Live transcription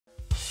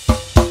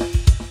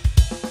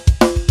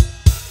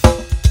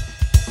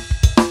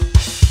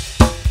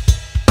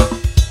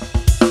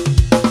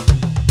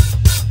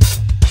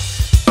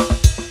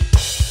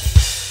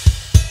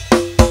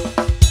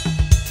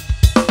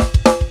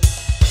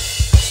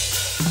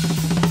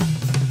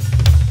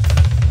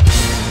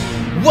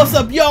What's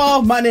up,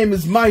 y'all? My name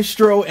is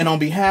Maestro, and on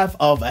behalf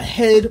of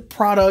Ahead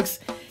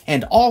Products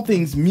and all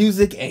things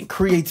music and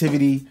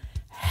creativity,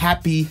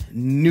 Happy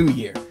New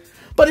Year.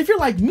 But if you're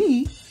like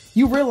me,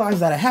 you realize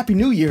that a Happy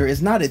New Year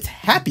is not its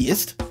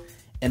happiest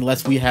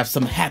unless we have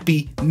some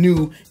happy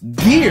new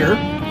gear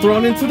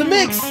thrown into the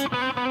mix.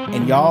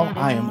 And y'all,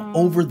 I am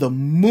over the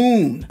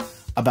moon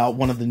about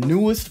one of the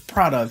newest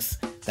products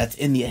that's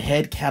in the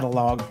Ahead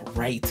catalog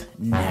right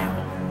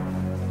now.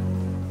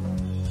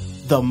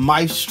 The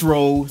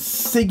Maestro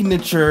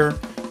signature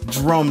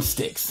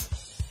drumsticks.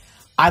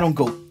 I don't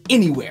go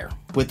anywhere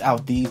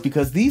without these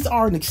because these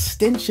are an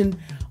extension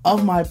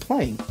of my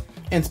playing.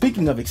 And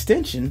speaking of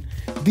extension,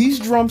 these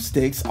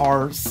drumsticks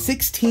are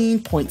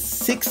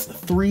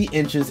 16.63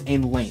 inches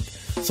in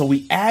length. So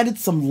we added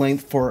some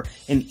length for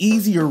an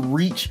easier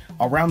reach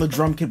around the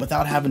drum kit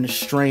without having to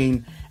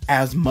strain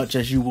as much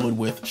as you would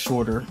with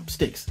shorter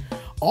sticks.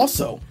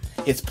 Also,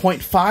 it's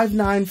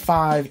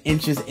 0.595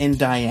 inches in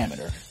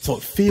diameter, so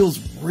it feels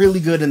really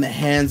good in the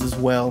hands as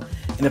well.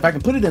 And if I can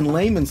put it in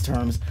layman's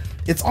terms,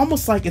 it's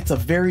almost like it's a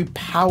very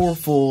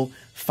powerful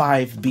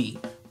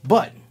 5B.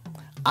 But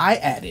I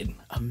added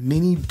a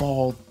mini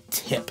ball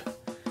tip,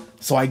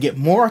 so I get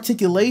more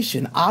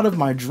articulation out of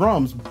my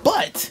drums,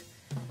 but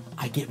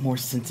I get more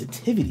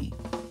sensitivity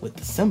with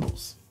the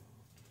cymbals.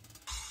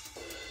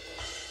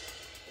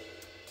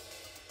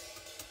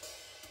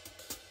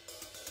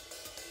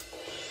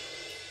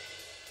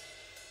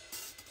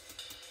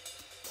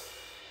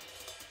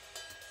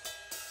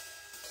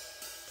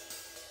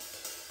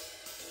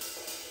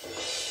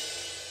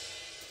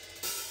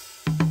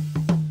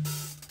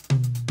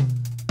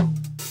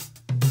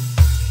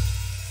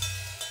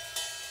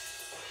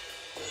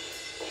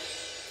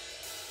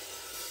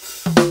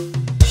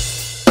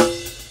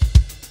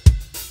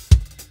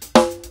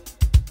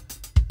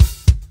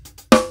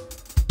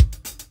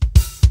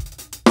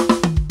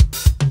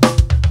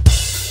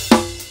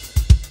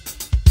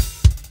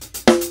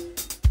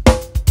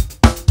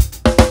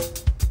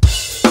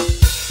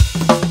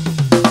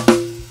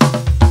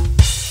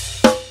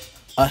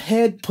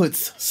 Ahead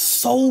puts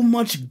so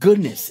much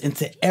goodness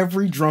into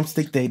every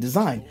drumstick they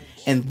design,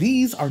 and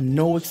these are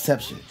no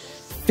exception.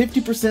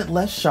 50%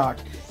 less shock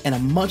and a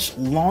much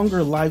longer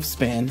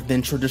lifespan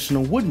than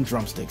traditional wooden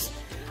drumsticks.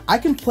 I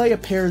can play a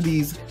pair of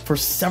these for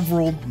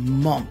several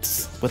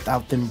months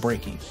without them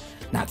breaking.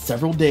 Not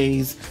several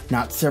days,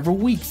 not several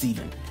weeks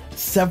even,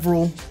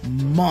 several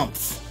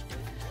months.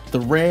 The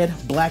red,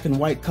 black, and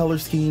white color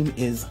scheme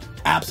is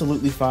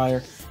absolutely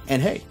fire,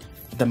 and hey,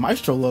 the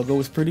Maestro logo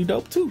is pretty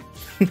dope too.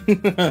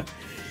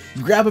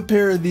 Grab a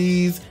pair of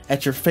these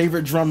at your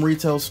favorite drum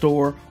retail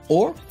store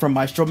or from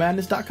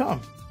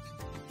maestromadness.com.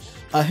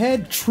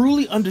 Ahead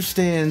truly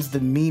understands the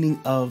meaning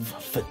of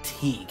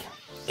fatigue.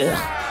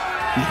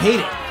 Ugh, we hate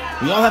it.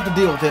 We all have to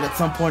deal with it at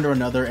some point or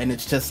another, and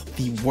it's just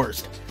the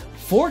worst.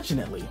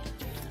 Fortunately,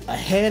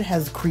 Ahead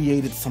has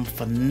created some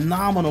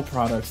phenomenal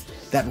products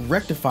that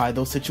rectify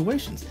those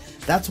situations.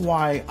 That's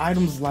why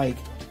items like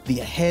the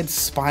Ahead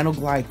Spinal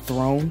Glide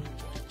Throne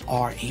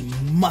are a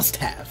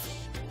must-have.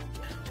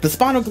 The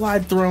Spinal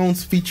Glide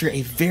Thrones feature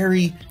a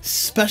very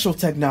special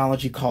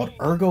technology called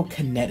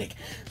ergokinetic.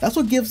 That's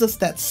what gives us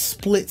that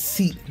split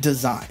seat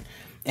design.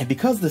 And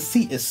because the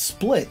seat is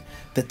split,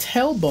 the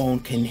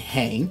tailbone can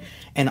hang,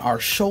 and our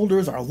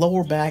shoulders, our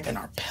lower back, and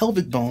our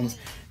pelvic bones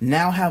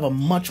now have a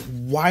much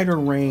wider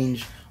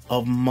range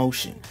of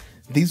motion.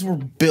 These were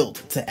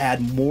built to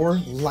add more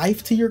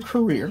life to your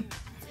career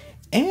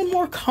and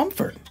more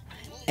comfort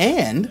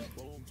and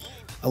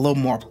a little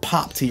more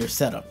pop to your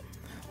setup.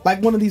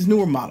 Like one of these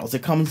newer models,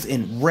 it comes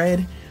in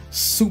red,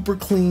 super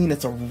clean,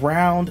 it's a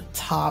round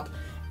top,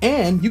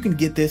 and you can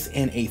get this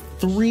in a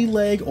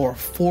 3-leg or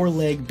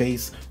 4-leg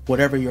base,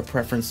 whatever your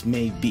preference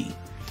may be.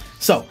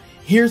 So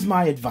here's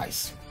my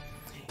advice.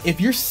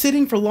 If you're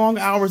sitting for long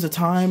hours of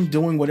time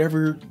doing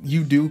whatever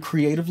you do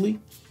creatively,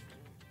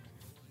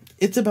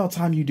 it's about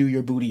time you do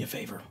your booty a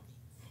favor.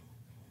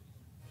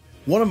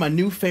 One of my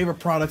new favorite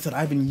products that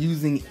I've been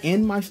using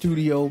in my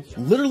studio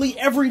literally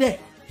every day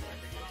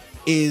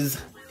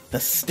is the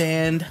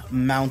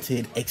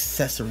Stand-Mounted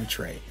Accessory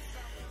Tray.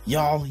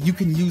 Y'all, you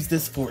can use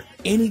this for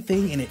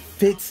anything, and it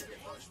fits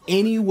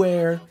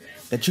anywhere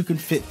that you can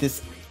fit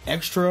this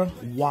extra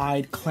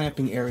wide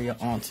clamping area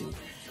onto.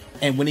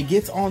 And when it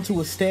gets onto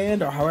a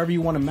stand or however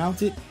you want to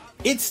mount it,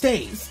 it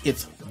stays.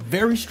 It's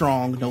very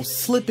strong, no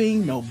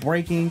slipping, no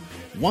breaking.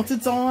 Once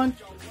it's on,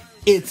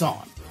 it's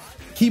on.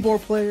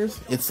 Keyboard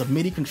players, it's a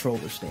MIDI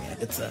controller stand,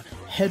 it's a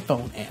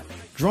headphone amp.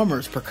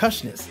 Drummers,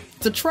 percussionists,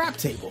 it's a trap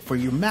table for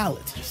your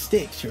mallets, your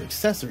sticks, your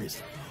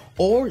accessories.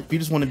 Or if you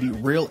just want to be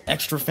real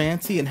extra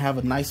fancy and have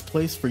a nice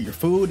place for your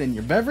food and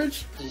your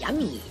beverage,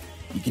 yummy,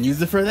 you can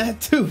use it for that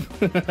too.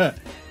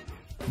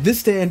 This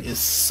stand is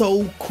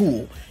so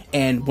cool,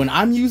 and when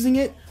I'm using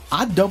it,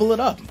 I double it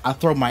up. I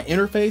throw my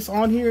interface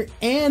on here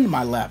and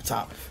my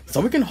laptop,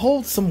 so it can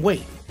hold some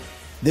weight.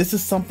 This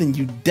is something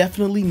you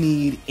definitely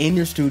need in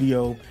your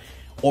studio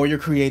or your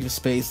creative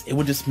space. It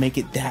will just make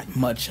it that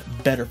much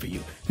better for you.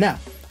 Now,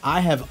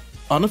 I have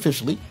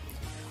unofficially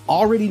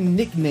already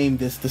nicknamed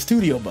this the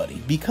Studio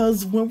Buddy,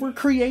 because when we're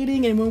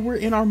creating and when we're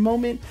in our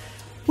moment,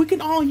 we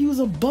can all use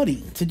a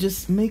buddy to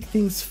just make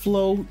things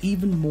flow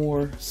even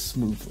more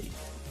smoothly.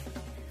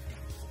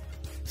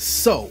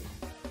 So,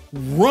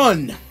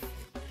 run!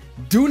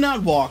 Do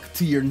not walk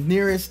to your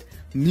nearest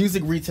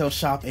music retail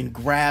shop and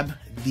grab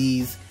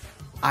these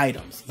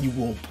items. You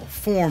will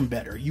perform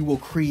better, you will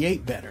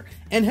create better,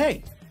 and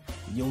hey,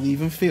 you'll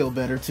even feel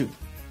better too.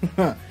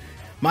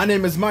 My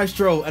name is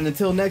Maestro, and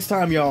until next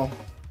time, y'all,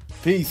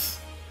 peace.